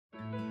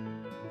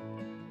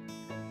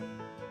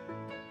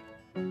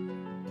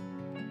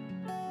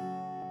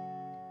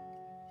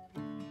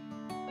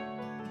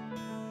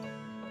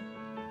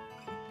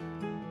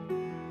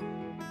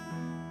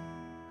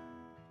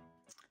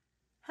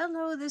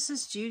Hello, this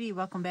is Judy.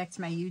 Welcome back to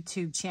my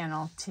YouTube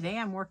channel. Today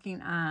I'm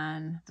working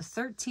on the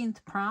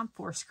 13th prompt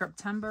for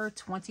Scraptember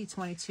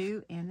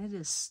 2022, and it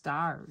is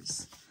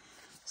stars.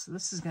 So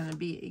this is going to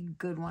be a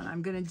good one.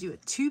 I'm going to do a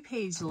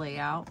 2-page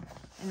layout,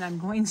 and I'm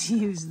going to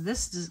use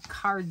this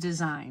card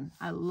design.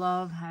 I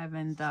love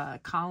having the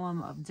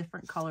column of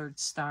different colored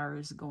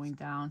stars going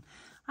down.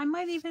 I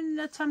might even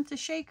attempt a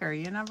shaker,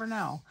 you never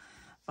know.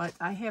 But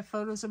I have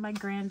photos of my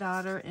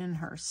granddaughter in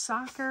her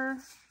soccer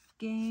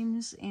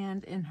games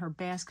and in her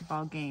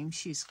basketball game.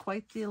 She's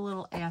quite the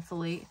little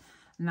athlete,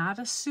 not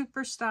a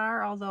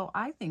superstar, although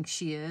I think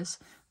she is,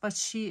 but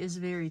she is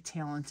very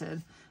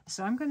talented.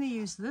 So I'm going to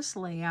use this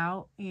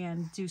layout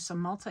and do some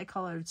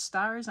multicolored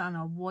stars on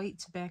a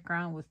white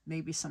background with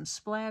maybe some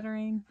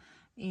splattering,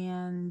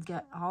 and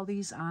get all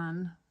these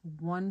on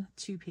one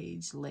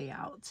 2-page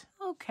layout.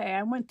 Okay,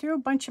 I went through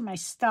a bunch of my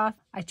stuff.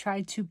 I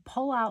tried to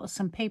pull out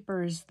some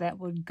papers that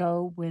would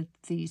go with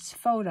these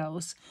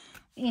photos,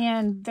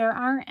 and there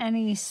aren't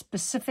any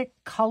specific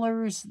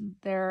colors.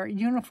 Their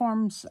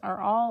uniforms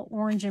are all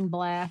orange and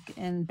black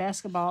in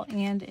basketball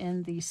and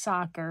in the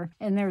soccer.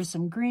 And there's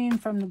some green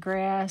from the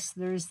grass.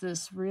 There's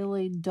this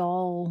really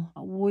dull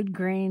wood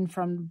green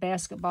from the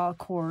basketball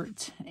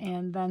court.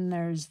 And then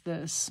there's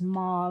this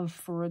mauve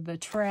for the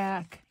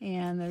track.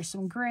 And there's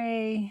some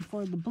gray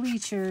for the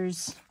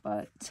bleachers,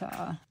 but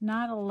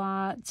not a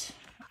lot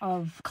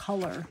of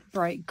color,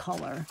 bright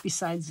color,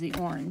 besides the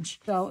orange.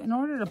 So in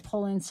order to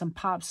pull in some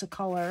pops of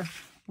color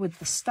with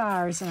the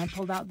stars, and I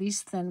pulled out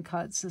these thin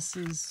cuts. This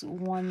is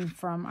one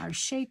from our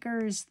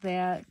shakers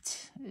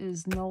that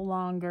is no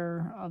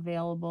longer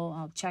available.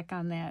 I'll check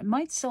on that. It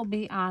might still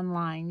be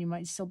online. You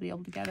might still be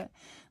able to get it.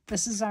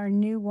 This is our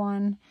new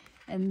one.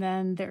 And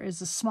then there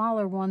is a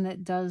smaller one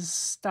that does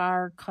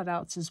star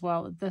cutouts as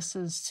well. This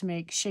is to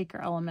make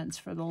shaker elements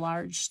for the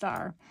large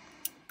star.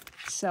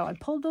 So I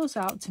pulled those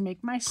out to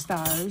make my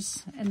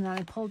stars, and then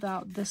I pulled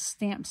out this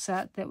stamp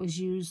set that was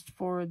used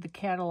for the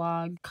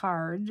catalog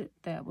card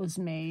that was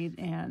made,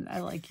 and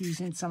I like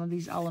using some of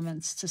these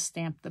elements to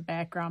stamp the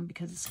background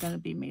because it's going to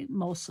be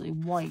mostly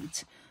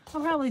white.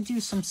 I'll probably do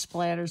some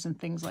splatters and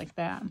things like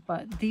that,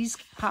 but these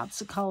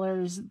pops of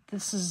colors,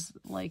 this is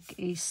like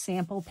a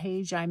sample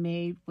page I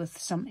made with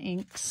some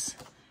inks,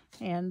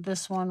 and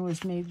this one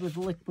was made with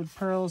liquid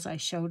pearls I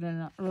showed in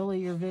an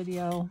earlier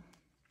video.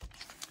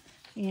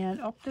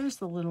 And, oh, there's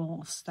the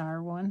little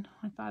star one.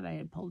 I thought I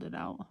had pulled it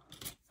out.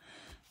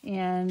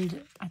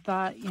 And I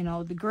thought, you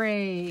know, the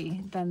gray,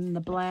 then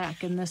the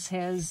black, and this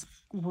has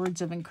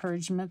words of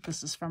encouragement.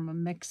 This is from a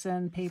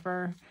mix-in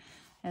paper.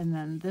 And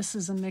then this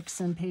is a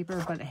mix-in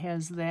paper, but it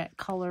has that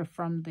color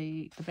from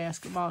the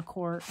basketball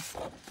court.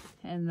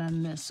 And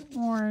then this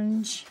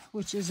orange,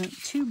 which isn't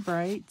too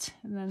bright.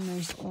 And then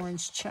there's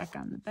orange check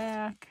on the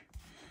back,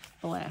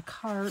 black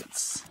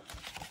hearts.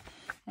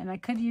 And I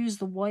could use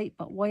the white,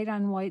 but white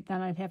on white,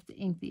 then I'd have to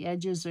ink the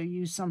edges or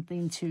use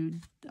something to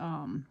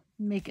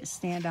make it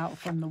stand out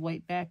from the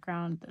white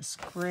background. This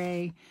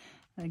gray,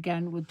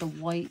 again, with the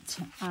white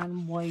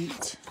on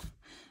white.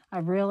 I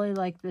really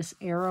like this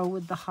arrow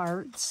with the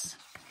hearts.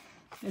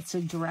 It's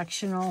a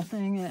directional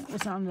thing, and it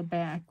was on the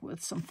back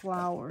with some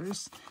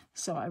flowers.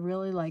 So I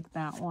really like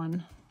that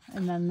one.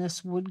 And then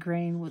this wood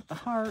grain with the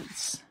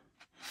hearts.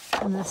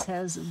 And this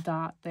has a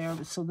dot there,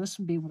 so this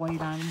would be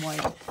white on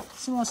white.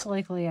 So most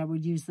likely I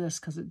would use this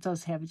because it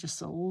does have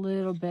just a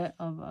little bit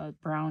of a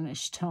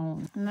brownish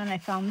tone. And then I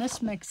found this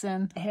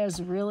mix-in. It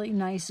has really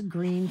nice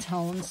green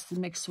tones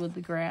mixed with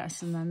the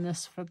grass, and then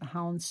this for the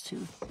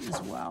houndstooth as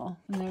well.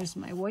 And there's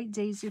my white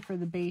daisy for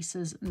the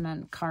bases, and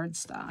then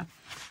cardstock.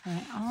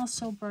 And I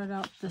also brought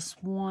out this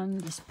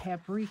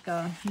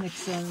paprika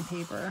mix-in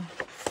paper,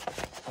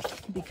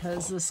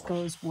 because this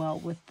goes well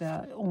with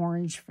the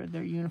orange for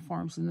their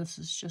uniforms, and this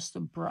is just a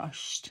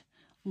brushed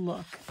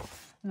look.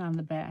 And on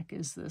the back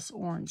is this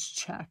orange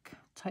check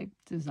type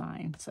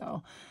design.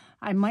 So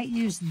I might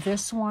use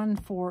this one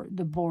for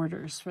the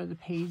borders, for the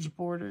page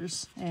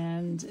borders.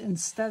 And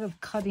instead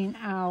of cutting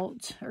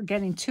out or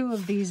getting 2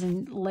 of these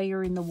and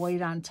layering the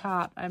white on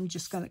top, I'm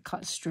just going to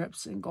cut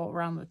strips and go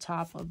around the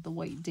top of the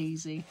white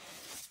daisy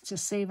to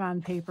save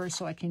on paper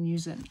so I can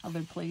use it in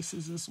other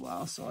places as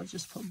well. So I'll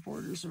just put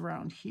borders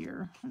around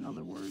here, in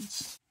other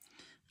words.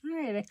 All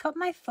right, I cut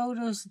my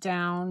photos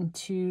down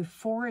to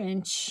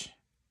 4-inch.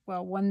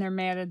 Well, when they're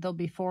matted, they'll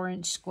be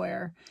 4-inch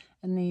square.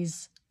 And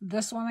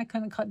this one I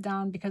couldn't cut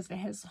down because it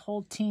has a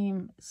whole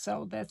team,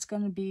 so that's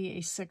going to be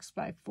a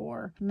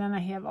 6x4. And then I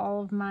have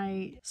all of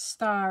my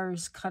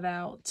stars cut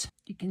out.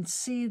 You can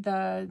see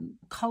the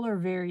color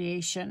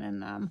variation in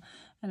them.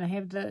 And I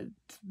have the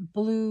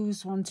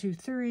blues, 1, 2,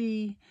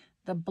 3,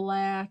 the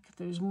black,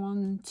 there's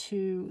 1,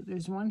 2,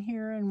 there's one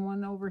here and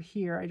one over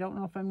here. I don't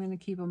know if I'm going to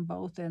keep them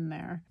both in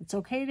there. It's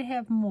okay to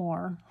have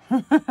more.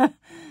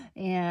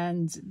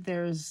 And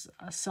there's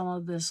some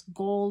of this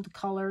gold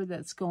color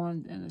that's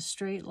going in a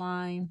straight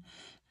line.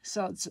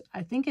 So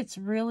I think it's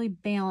really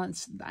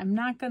balanced. I'm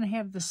not going to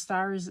have the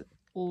stars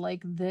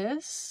like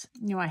this.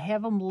 You know, I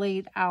have them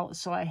laid out,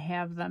 so I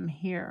have them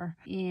here.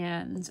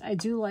 And I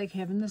do like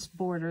having this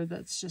border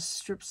that's just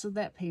strips of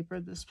that paper,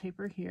 this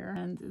paper here.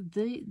 And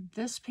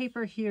this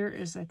paper here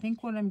is, I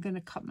think, what I'm going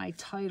to cut my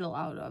title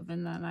out of.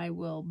 And then I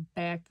will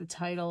back the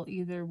title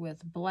either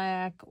with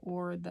black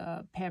or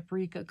the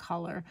paprika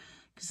color,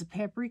 because the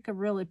paprika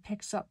really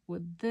picks up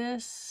with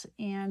this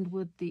and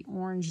with the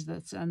orange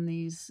that's on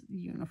these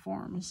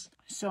uniforms.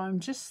 So I'm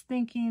just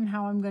thinking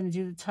how I'm going to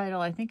do the title.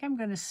 I think I'm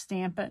going to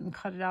stamp it and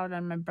cut it out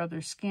on my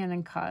brother's Scan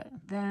and Cut.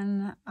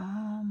 Then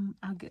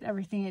I'll get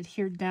everything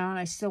adhered down.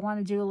 I still want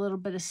to do a little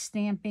bit of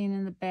stamping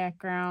in the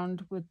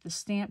background with the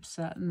stamp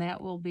set, and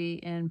that will be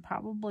in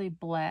probably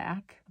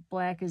black.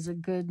 Black is a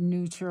good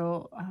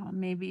neutral,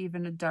 maybe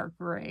even a dark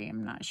gray,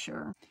 I'm not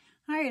sure.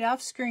 All right,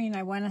 off screen,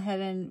 I went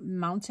ahead and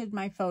mounted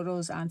my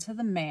photos onto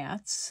the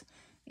mats,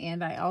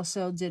 and I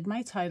also did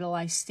my title.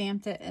 I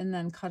stamped it and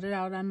then cut it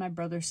out on my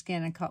brother's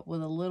Scan and Cut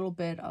with a little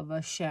bit of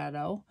a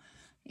shadow.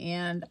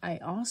 And I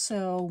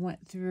also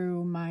went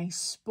through my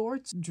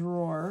sports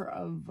drawer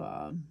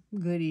of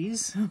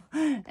goodies,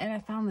 and I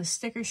found the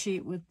sticker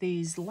sheet with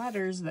these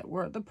letters that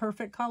were the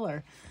perfect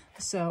color.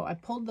 So I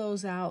pulled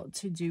those out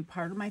to do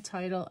part of my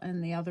title,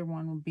 and the other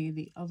one will be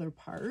the other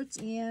parts.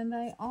 And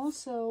I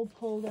also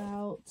pulled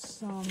out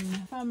some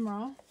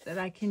ephemera that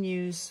I can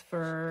use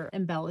for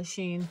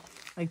embellishing.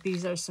 Like,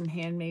 these are some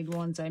handmade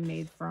ones I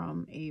made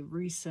from a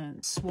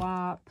recent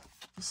swap.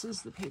 This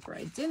is the paper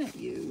I didn't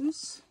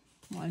use.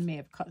 Well, I may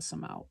have cut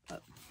some out,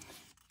 but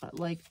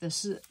like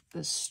this,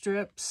 the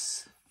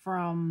strips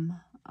from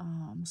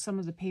some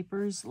of the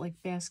papers, like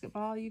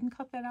basketball, you can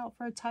cut that out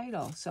for a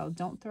title. So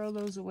don't throw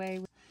those away.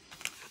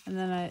 And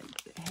then I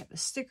have a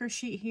sticker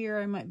sheet here.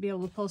 I might be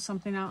able to pull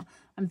something out.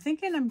 I'm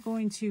thinking I'm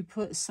going to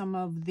put some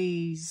of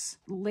these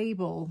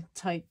label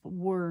type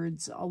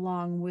words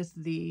along with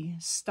the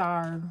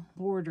star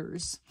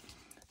borders.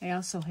 I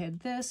also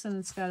had this, and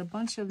it's got a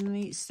bunch of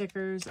neat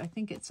stickers. I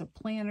think it's a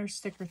planner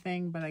sticker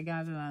thing, but I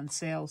got it on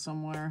sale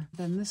somewhere.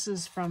 Then this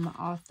is from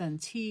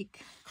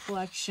Authentique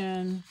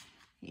collection.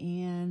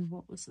 And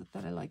what was it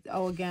that I liked?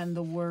 Oh, again,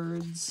 the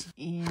words.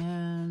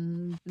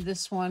 And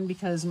this one,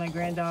 because my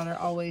granddaughter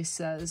always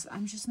says,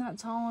 I'm just not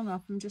tall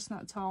enough. I'm just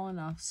not tall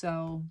enough.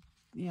 So,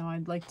 you know,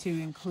 I'd like to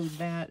include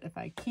that if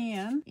I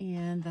can.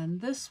 And then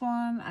this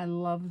one, I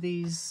love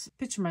these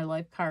Picture My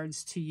Life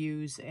cards to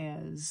use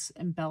as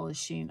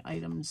embellishing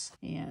items.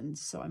 And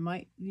so I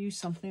might use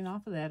something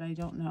off of that. I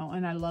don't know.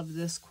 And I love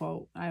this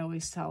quote. I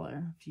always tell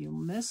her, if you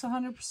miss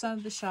 100%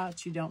 of the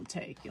shots you don't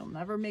take, you'll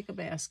never make a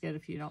basket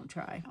if you don't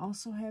try. I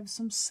also have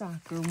some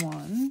soccer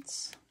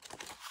ones.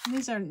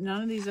 These are,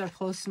 none of these are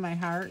close to my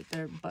heart.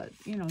 But,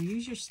 you know,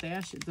 use your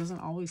stash. It doesn't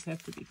always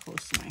have to be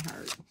close to my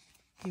heart.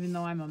 Even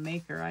though I'm a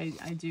maker, I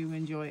do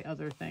enjoy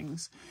other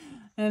things.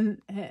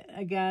 And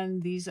again,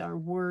 these are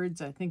words.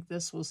 I think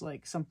this was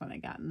like something I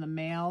got in the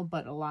mail,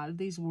 but a lot of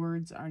these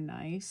words are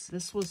nice.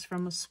 This was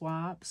from a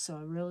swap, so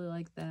I really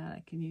like that.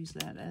 I can use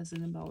that as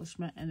an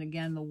embellishment. And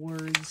again, the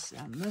words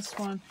on this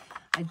one,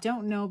 I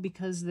don't know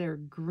because they're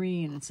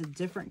green. It's a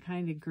different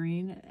kind of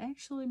green. It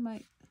actually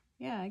might,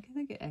 yeah, I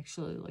think it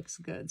actually looks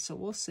good. So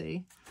we'll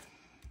see.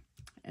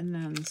 And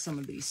then some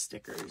of these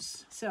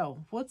stickers.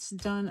 So what's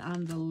done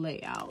on the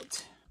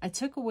layout? I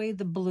took away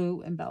the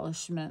blue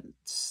embellishment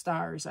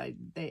stars. I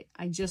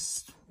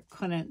just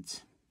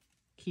couldn't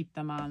keep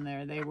them on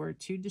there. They were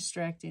too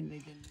distracting. They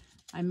didn't.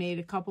 I made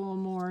a couple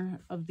more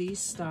of these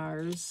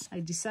stars.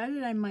 I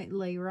decided I might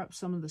layer up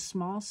some of the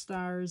small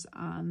stars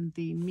on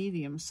the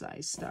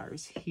medium-sized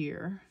stars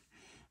here.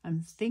 I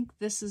think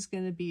this is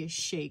going to be a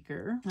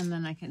shaker, and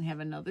then I can have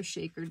another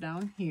shaker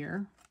down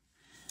here.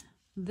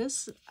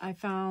 This I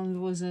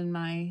found was in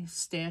my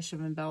stash of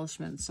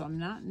embellishments, so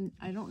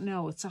I don't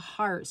know. It's a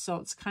heart, so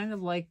it's kind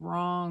of like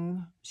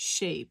wrong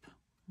shape.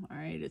 All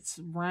right, it's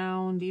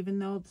round, even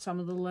though some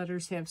of the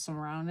letters have some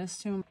roundness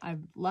to them.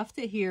 I've left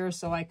it here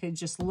so I could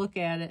just look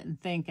at it and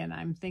think, and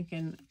I'm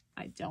thinking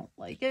I don't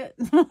like it.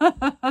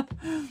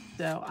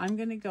 So I'm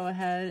going to go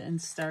ahead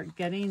and start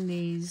getting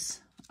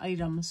these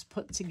items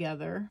put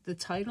together. The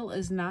title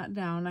is not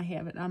down. I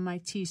have it on my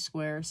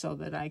T-square so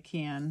that I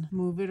can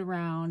move it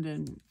around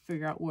and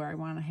figure out where I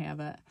want to have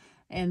it.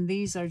 And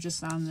these are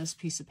just on this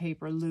piece of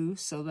paper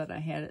loose so that I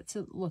had it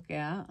to look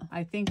at.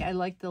 I think I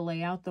like the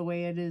layout the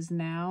way it is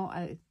now.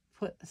 I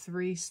put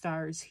 3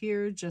 stars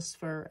here just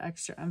for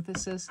extra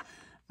emphasis.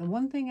 The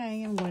one thing I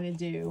am going to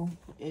do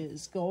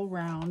is go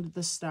around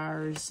the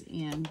stars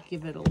and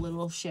give it a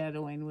little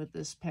shadowing with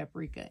this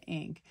paprika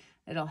ink.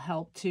 It'll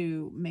help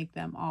to make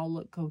them all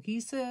look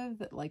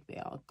cohesive, like they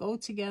all go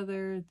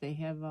together. They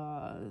have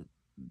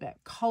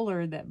that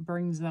color that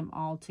brings them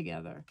all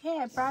together. Okay,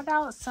 I brought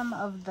out some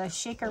of the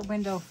shaker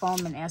window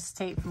foam and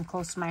acetate from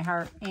Close to My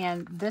Heart,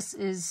 and this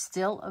is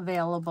still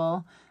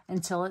available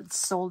until it's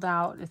sold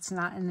out. It's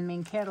not in the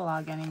main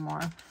catalog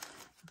anymore.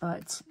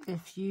 But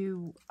if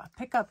you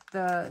pick up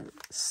the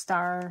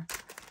Star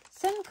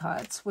Thin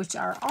Cuts, which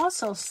are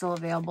also still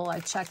available, I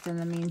checked in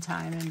the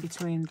meantime in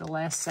between the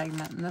last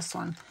segment and this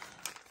one,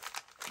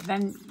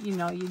 then, you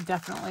know, you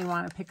definitely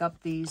want to pick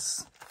up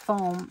these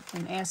foam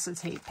and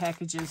acetate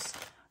packages,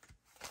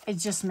 it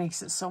just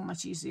makes it so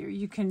much easier.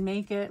 You can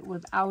make it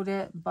without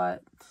it,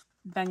 but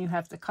then you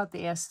have to cut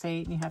the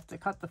acetate and you have to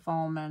cut the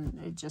foam,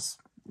 and it just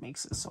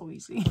makes it so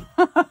easy.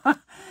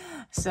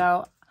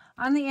 So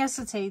on the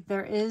acetate,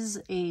 there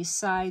is a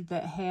side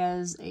that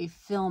has a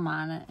film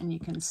on it, and you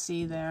can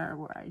see there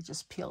where I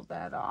just peeled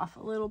that off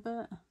a little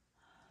bit.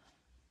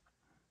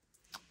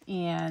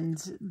 And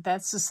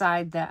that's the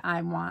side that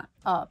I want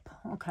up.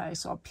 Okay,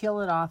 so I'll peel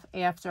it off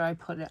after I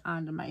put it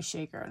onto my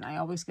shaker, and I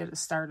always get it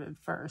started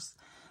first.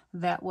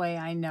 That way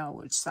I know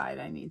which side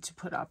I need to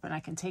put up, and I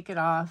can take it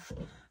off.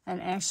 And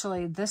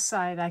actually this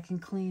side I can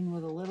clean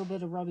with a little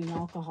bit of rubbing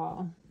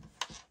alcohol,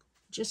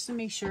 just to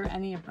make sure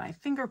any of my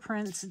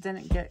fingerprints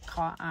didn't get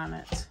caught on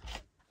it.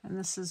 And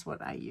this is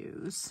what I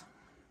use.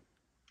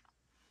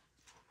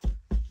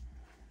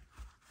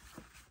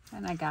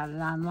 And I got it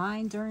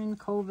online during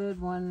COVID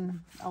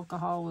when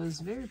alcohol was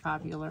a very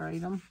popular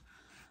item.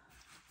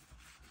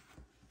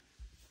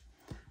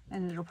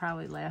 And it'll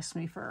probably last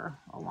me for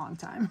a long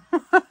time.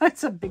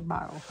 It's a big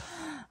bottle.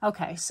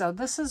 Okay, so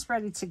this is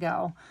ready to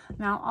go.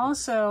 Now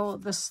also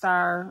the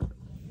star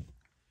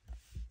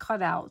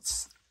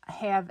cutouts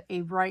have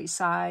a right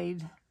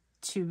side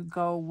to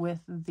go with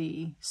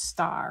the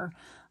star.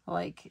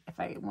 Like if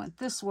I went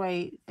this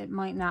way, it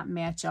might not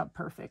match up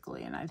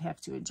perfectly and I'd have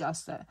to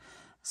adjust it.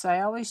 So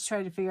I always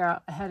try to figure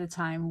out ahead of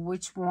time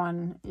which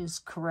one is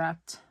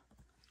correct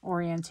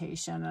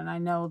orientation. And I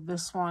know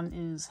this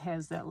one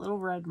has that little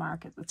red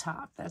mark at the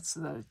top. That's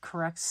the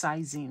correct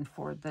sizing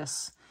for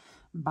this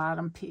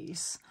bottom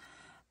piece.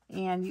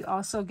 And you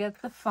also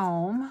get the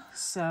foam.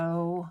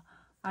 So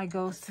I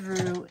go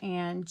through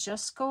and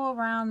just go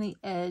around the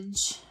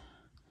edge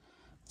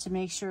to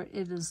make sure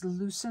it is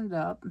loosened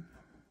up.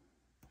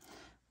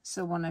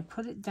 So when I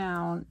put it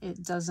down,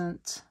 it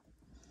doesn't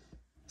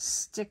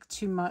stick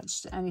too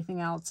much to anything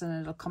else, and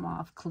it'll come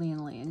off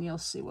cleanly. And you'll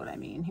see what I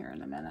mean here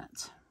in a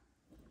minute.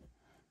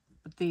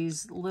 But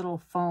these little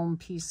foam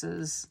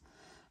pieces,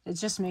 it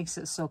just makes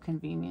it so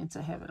convenient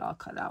to have it all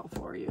cut out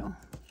for you.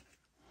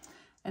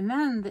 And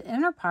then the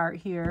inner part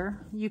here,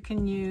 you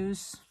can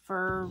use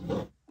for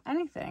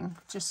anything,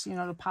 just, you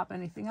know, to pop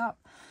anything up.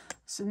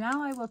 So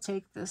now I will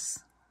take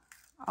this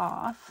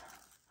off,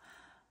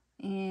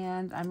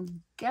 and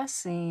I'm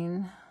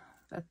guessing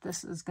that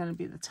this is going to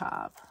be the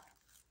top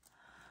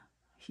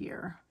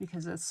here,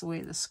 because that's the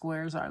way the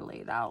squares are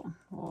laid out.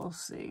 We'll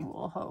see,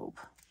 we'll hope.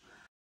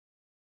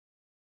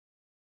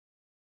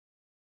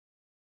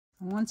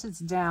 Once it's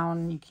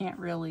down, you can't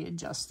really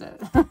adjust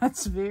it.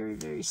 It's very,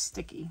 very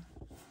sticky.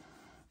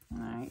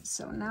 All right,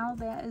 so now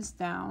that is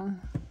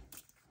down.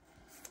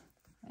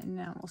 And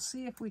now we'll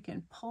see if we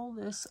can pull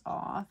this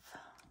off,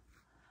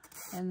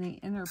 and the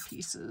inner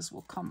pieces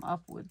will come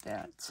up with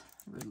that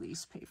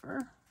release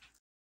paper.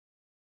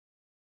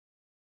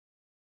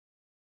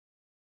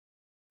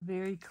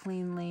 Very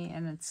cleanly,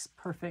 and it's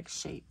perfect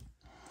shape.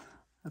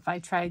 If I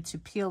tried to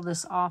peel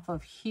this off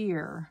of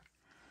here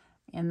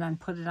and then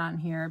put it on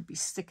here, it'd be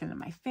sticking to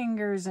my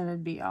fingers and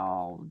it'd be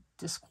all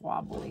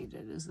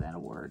discombobulated. Is that a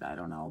word? I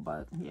don't know,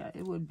 but yeah,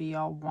 it would be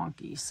all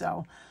wonky.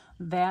 So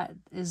that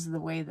is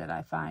the way that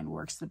I find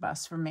works the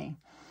best for me.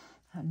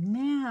 And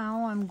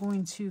now I'm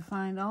going to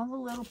find all the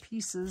little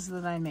pieces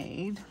that I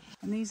made.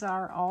 And these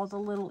are all the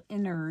little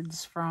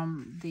innards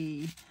from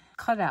the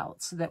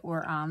cutouts that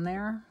were on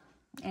there.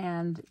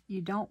 And you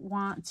don't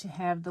want to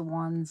have the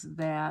ones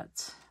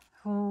that,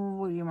 oh,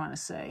 what do you want to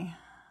say,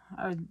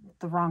 are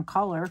the wrong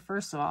color,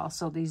 first of all.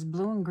 So these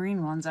blue and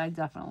green ones I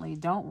definitely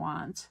don't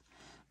want,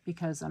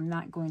 because I'm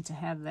not going to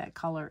have that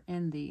color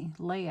in the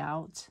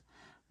layout.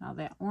 Now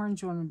that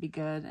orange one would be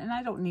good, and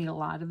I don't need a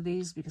lot of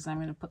these because I'm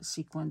going to put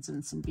sequins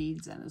and some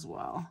beads in as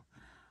well.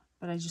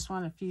 But I just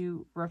want a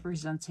few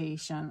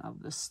representation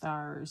of the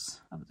stars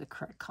of the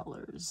correct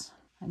colors.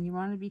 And you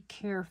want to be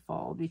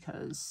careful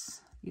because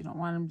you don't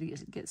want them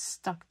to get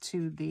stuck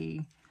to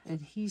the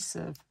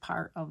adhesive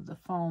part of the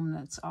foam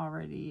that's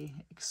already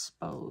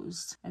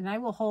exposed. And I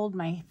will hold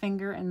my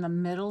finger in the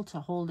middle to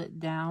hold it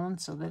down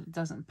so that it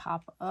doesn't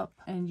pop up.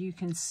 And you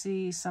can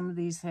see some of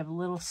these have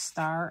little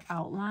star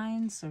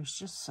outlines. They're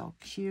just so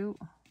cute.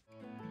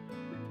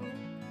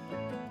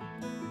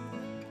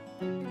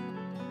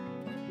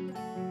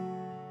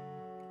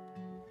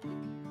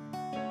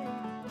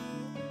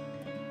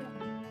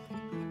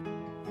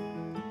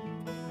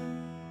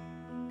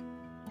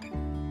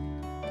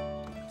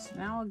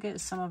 Now I'll get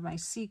some of my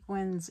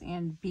sequins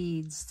and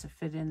beads to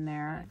fit in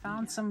there. I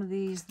found some of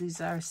these. These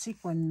are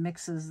sequin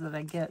mixes that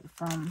I get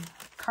from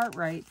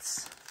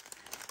Cartwright's.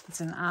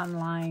 It's an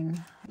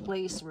online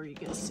place where you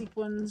get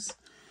sequins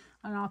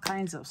and all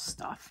kinds of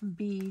stuff,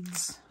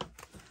 beads.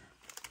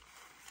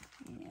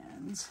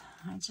 And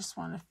I just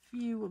want a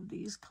few of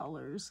these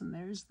colors. And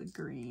there's the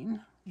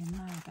green. And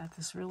then I got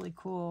this really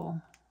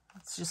cool,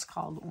 it's just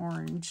called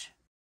orange.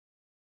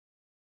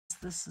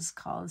 This is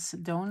called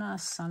Sedona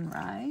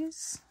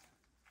Sunrise.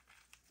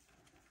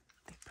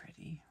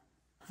 Pretty.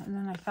 And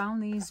then I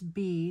found these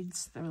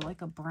beads. They're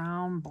like a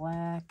brown,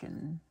 black,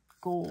 and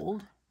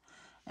gold.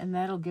 And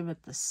that'll give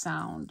it the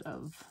sound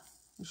of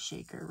the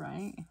shaker,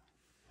 right?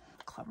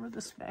 Cover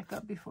this back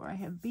up before I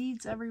have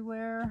beads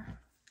everywhere.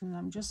 And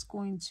I'm just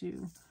going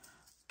to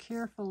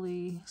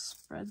carefully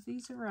spread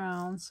these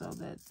around so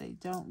that they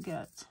don't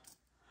get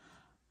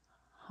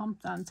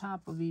humped on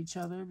top of each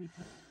other.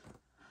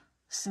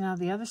 So now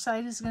the other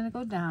side is going to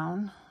go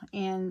down,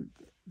 and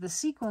the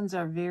sequins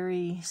are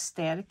very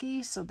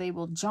staticky, so they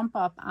will jump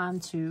up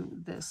onto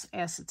this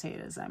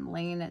acetate as I'm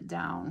laying it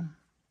down.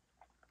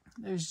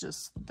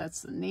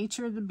 That's the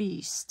nature of the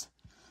beast.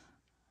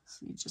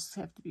 So you just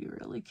have to be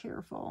really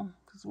careful,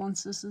 because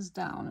once this is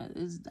down, it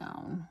is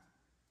down.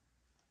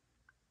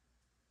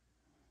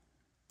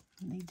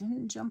 And they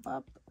didn't jump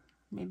up.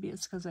 Maybe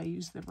it's because I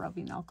used the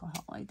rubbing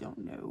alcohol. I don't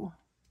know.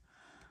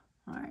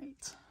 All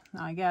right.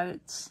 Now I got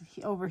it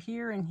over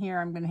here and here.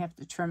 I'm going to have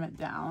to trim it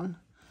down.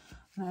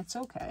 And that's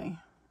okay.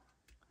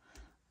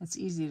 It's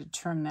easy to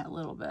trim that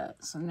little bit.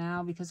 So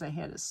now, because I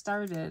had it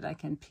started, I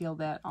can peel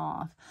that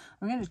off.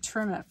 I'm going to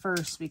trim it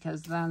first,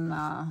 because then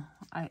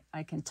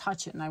I can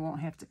touch it and I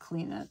won't have to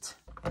clean it.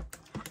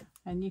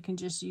 And you can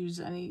just use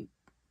any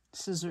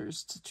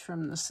scissors to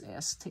trim this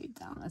acetate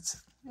down.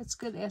 It's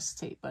good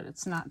acetate, but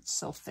it's not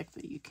so thick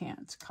that you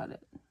can't cut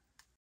it.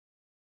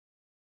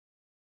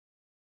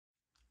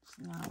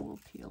 So now we'll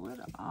peel it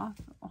off.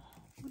 Oh,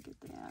 look at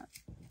that.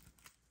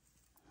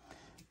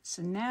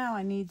 So now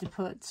I need to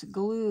put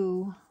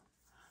glue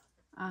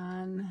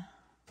on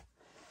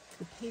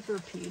the paper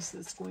piece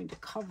that's going to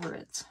cover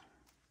it.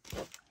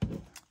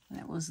 And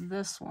it was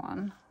this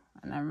one.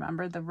 And I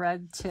remember the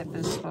red tip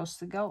is supposed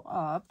to go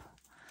up.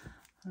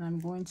 And I'm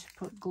going to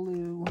put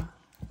glue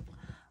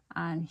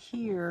on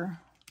here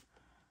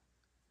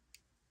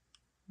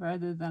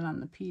rather than on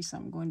the piece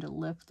I'm going to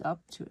lift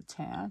up to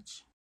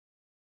attach.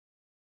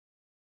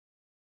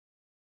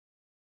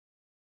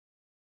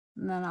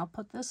 And then I'll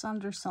put this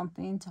under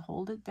something to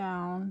hold it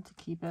down, to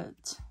keep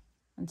it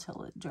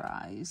until it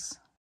dries.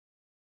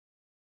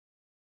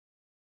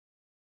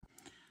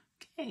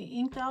 Okay,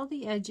 inked all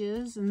the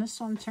edges, and this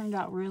one turned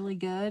out really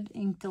good.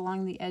 Inked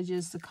along the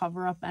edges to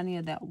cover up any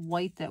of that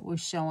white that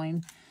was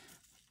showing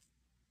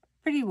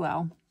pretty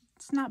well.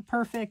 It's not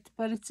perfect,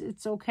 but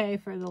it's okay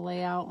for the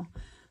layout.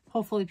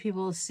 Hopefully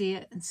people will see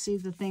it and see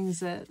the things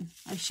that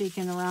are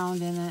shaking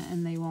around in it,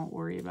 and they won't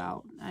worry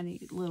about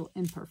any little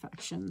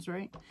imperfections,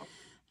 right?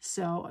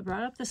 So I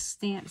brought up the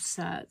stamp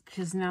set,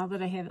 because now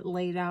that I have it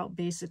laid out,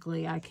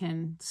 basically I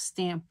can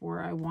stamp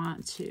where I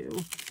want to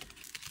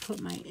put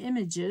my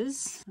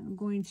images. I'm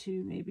going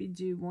to maybe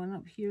do one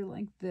up here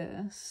like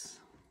this.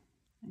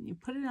 And you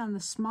put it on the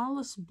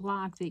smallest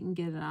block that you can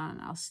get it on.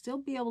 I'll still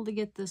be able to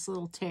get this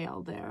little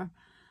tail there.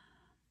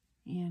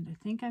 And I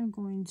think I'm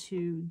going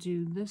to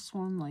do this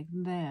one like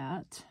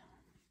that.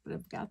 But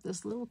I've got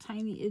this little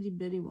tiny itty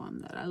bitty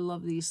one that I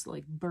love, these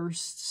like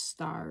burst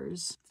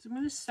stars. So I'm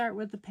going to start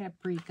with the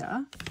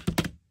paprika.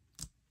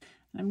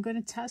 And I'm going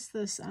to test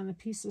this on a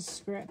piece of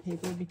scrap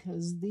paper,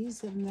 because these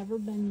have never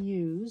been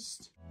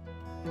used.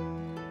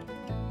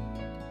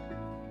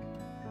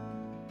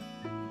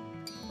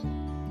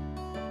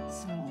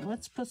 So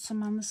let's put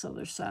some on this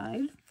other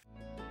side.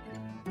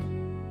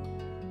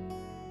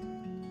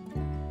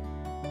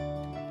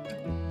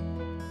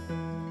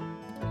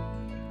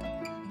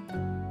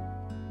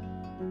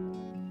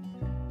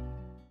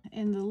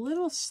 And the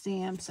little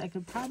stamps I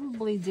could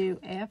probably do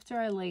after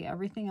I lay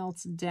everything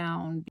else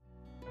down.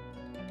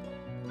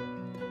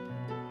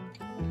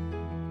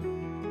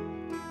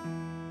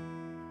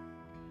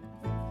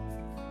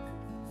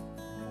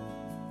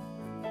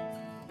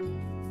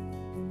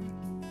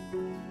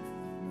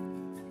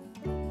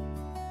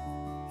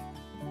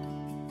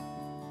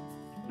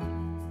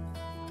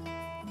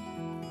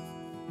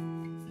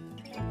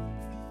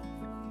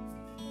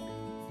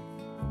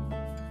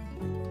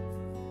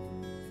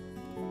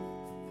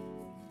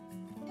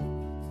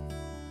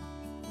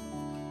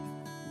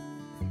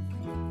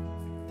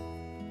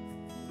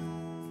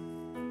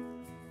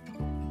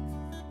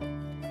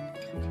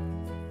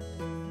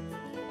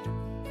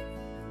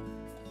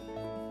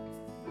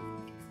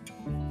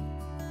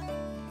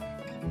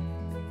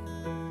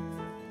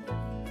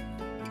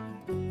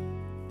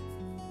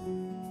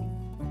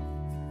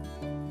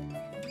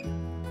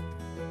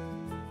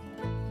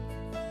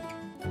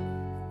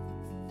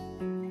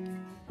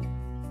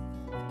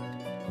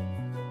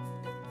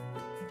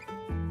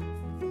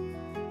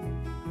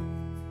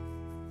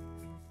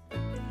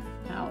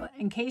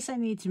 In case I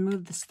need to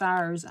move the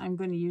stars, I'm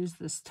going to use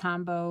this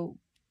Tombow,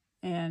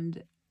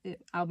 and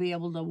I'll be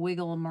able to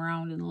wiggle them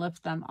around and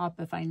lift them up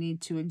if I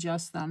need to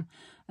adjust them.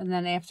 And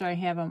then after I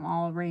have them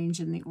all arranged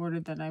in the order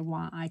that I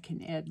want, I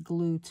can add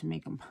glue to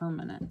make them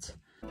permanent.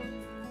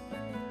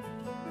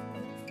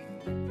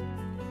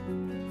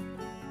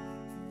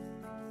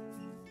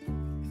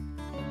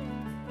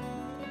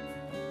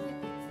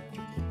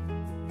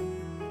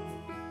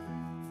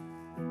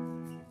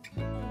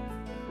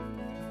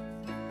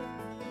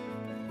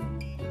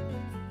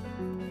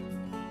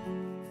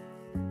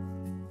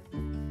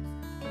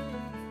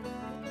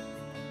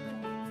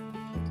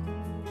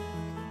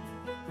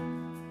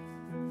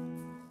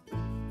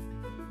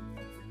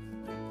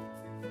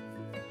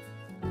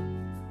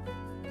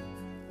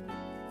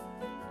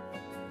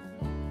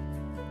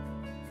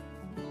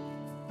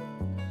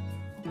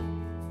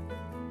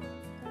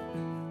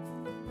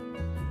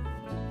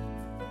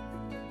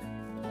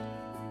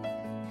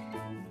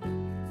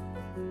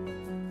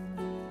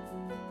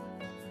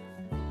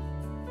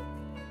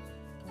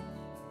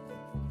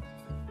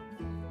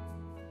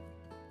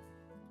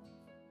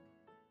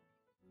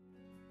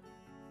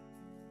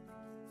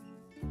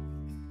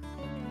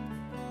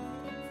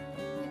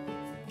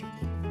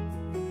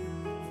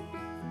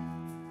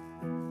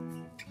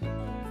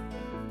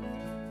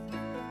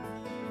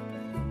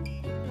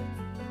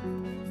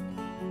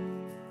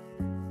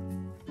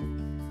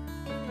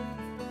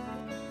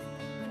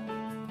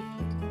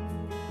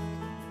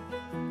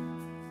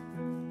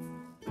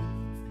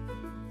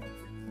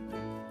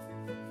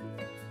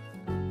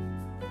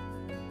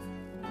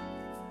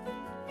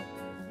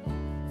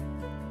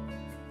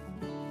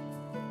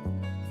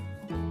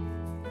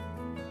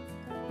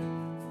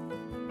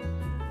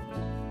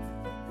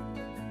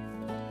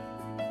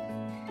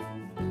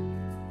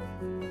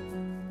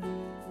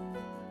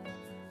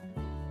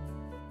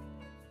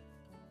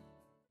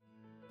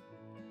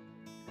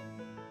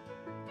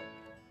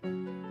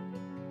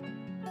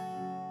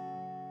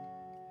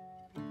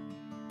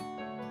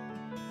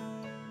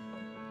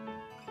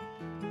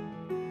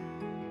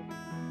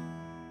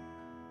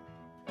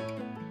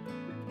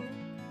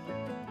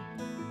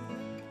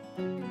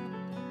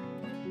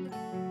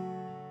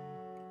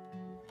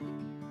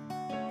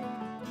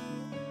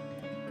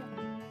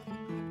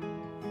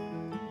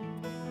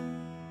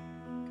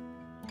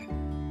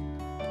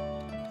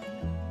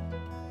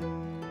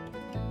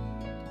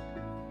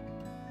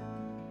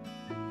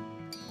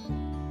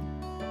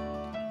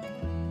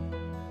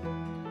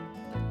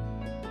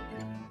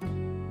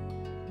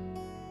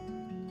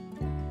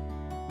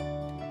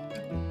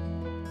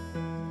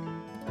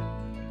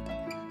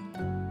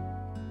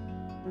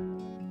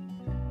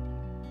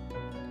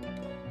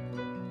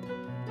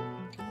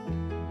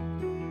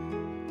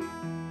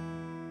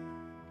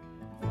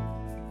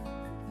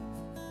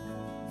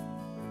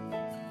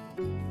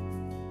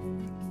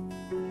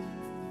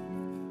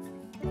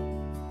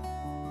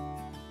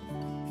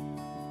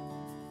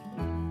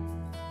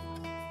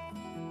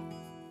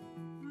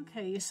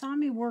 Okay, you saw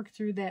me work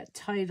through that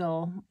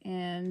title,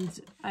 and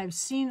I've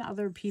seen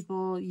other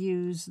people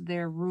use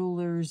their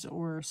rulers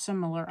or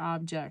similar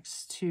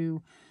objects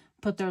to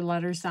put their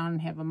letters down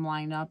and have them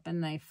line up,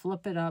 and they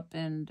flip it up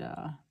and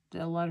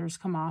the letters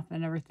come off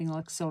and everything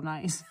looks so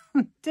nice.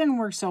 Didn't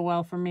work so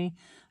well for me.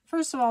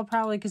 First of all,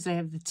 probably because I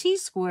have the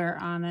T-square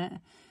on it,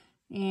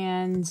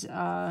 and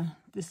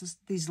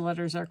these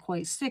letters are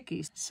quite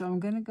sticky. So I'm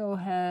going to go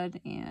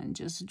ahead and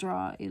just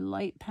draw a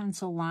light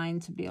pencil line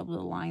to be able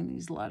to line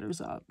these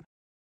letters up.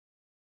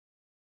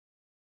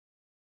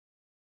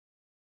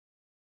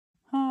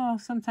 Oh,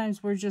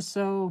 sometimes we're just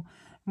want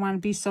to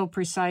be so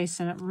precise,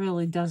 and it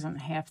really doesn't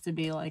have to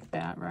be like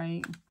that,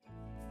 right?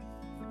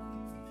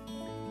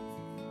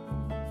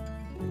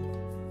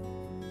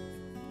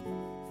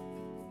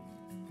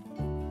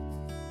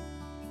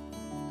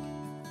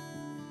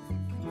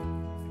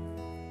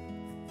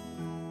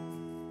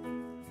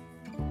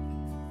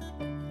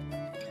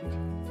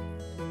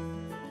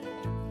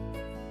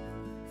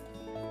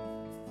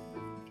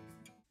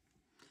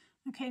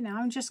 Okay, now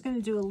I'm just going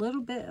to do a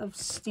little bit of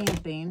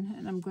stamping,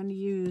 and I'm going to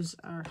use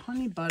our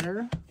honey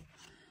butter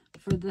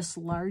for this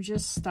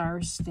largest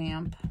star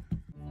stamp.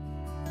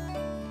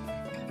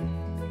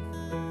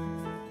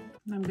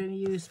 I'm going to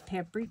use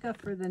paprika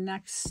for the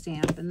next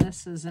stamp, and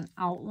this is an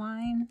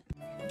outline.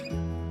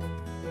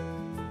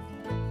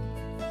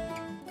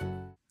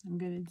 I'm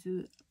going to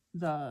do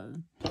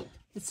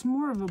it's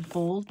more of a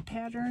bold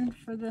pattern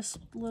for this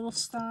little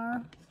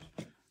star.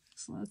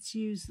 So let's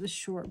use the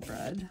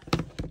shortbread.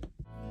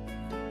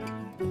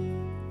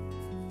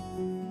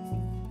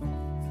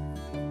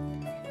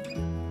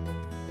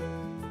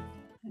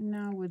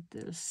 With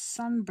the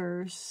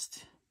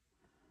sunburst, I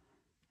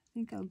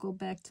think I'll go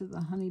back to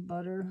the honey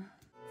butter.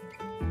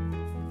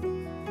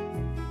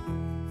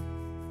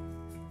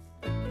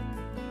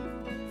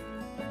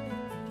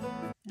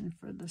 And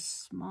for the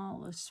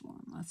smallest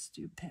one, let's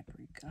do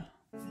paprika.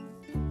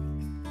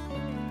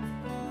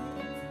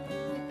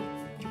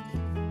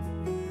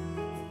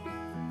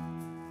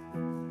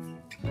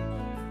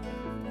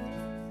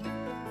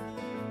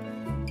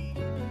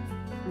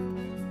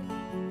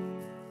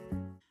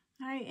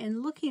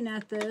 And looking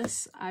at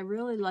this, I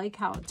really like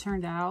how it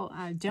turned out.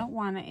 I don't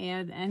want to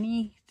add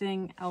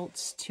anything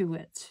else to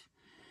it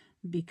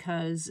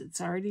because it's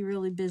already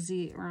really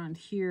busy around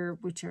here,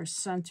 which are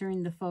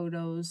centering the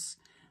photos.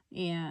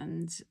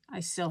 And I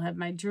still have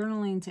my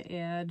journaling to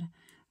add,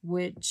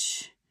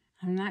 which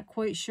I'm not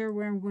quite sure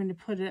where I'm going to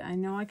put it. I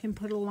know I can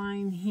put a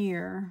line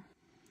here.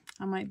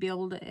 I might be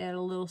able to add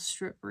a little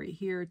strip right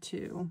here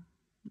to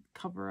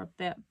cover up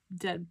that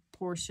dead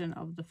portion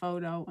of the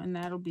photo, and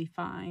that'll be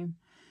fine.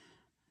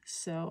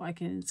 So I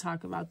can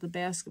talk about the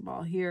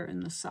basketball here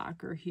and the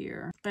soccer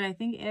here. But I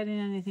think adding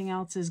anything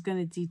else is going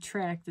to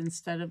detract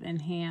instead of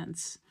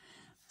enhance.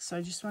 So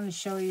I just want to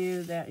show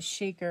you that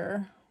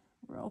shaker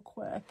real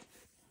quick.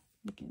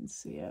 You can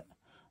see it.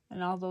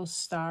 And all those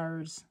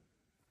stars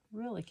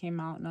really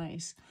came out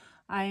nice.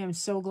 I am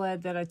so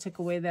glad that I took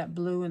away that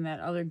blue and that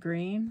other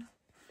green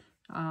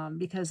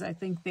because I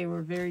think they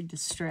were very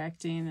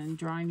distracting and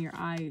drawing your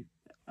eye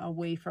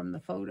away from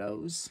the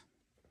photos.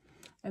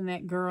 And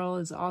that girl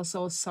is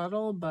also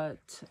subtle,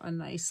 but a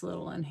nice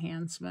little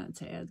enhancement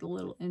to add a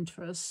little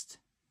interest.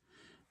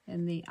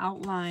 And the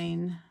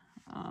outline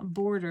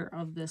border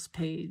of this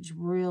page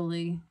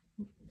really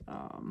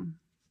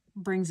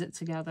brings it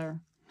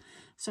together.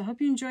 So I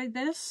hope you enjoyed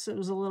this. It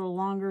was a little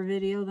longer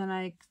video than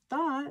I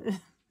thought,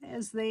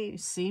 as they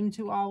seem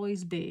to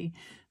always be.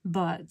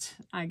 But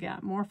I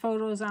got more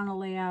photos on a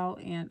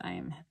layout, and I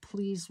am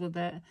pleased with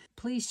it.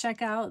 Please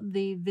check out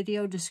the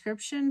video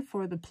description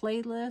for the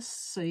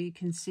playlist so you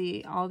can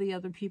see all the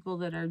other people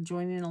that are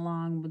joining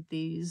along with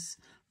these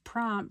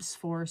prompts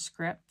for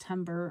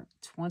Scraptember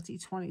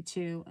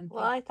 2022.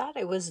 Well, I thought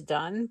I was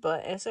done,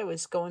 but as I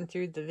was going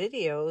through the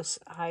videos,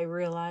 I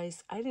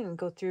realized I didn't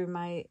go through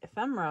my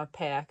ephemera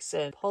packs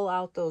and pull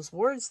out those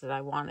words that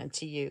I wanted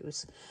to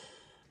use.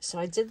 So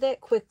I did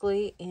that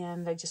quickly,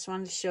 and I just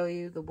wanted to show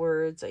you the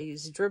words. I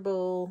used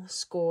dribble,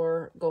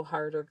 score, go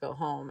hard, or go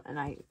home. And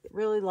I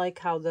really like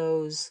how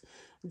those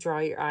draw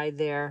your eye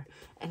there.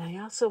 And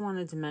I also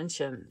wanted to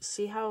mention,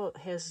 see how it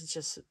has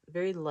just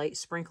very light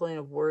sprinkling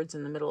of words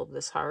in the middle of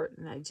this heart?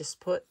 And I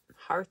just put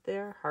heart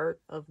there, heart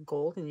of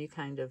gold, and you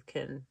kind of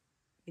can,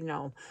 you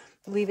know,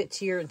 leave it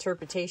to your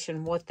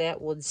interpretation what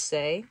that would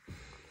say.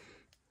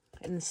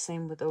 And the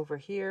same with over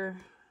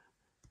here,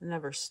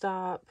 never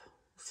stop.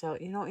 So,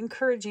 you know,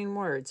 encouraging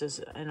words is,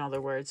 in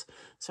other words.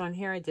 So on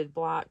here I did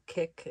block,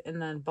 kick,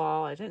 and then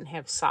ball. I didn't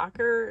have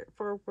soccer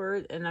for a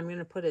word, and I'm going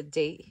to put a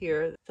date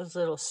here. Those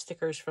little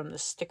stickers from the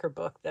sticker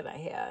book that I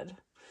had.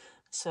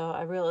 So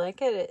I really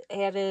like it. It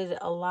added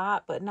a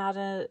lot, but not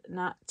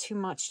too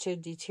much to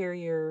deter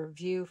your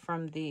view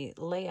from the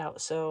layout.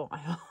 So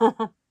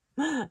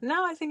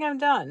now I think I'm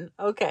done.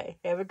 Okay,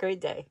 have a great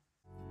day.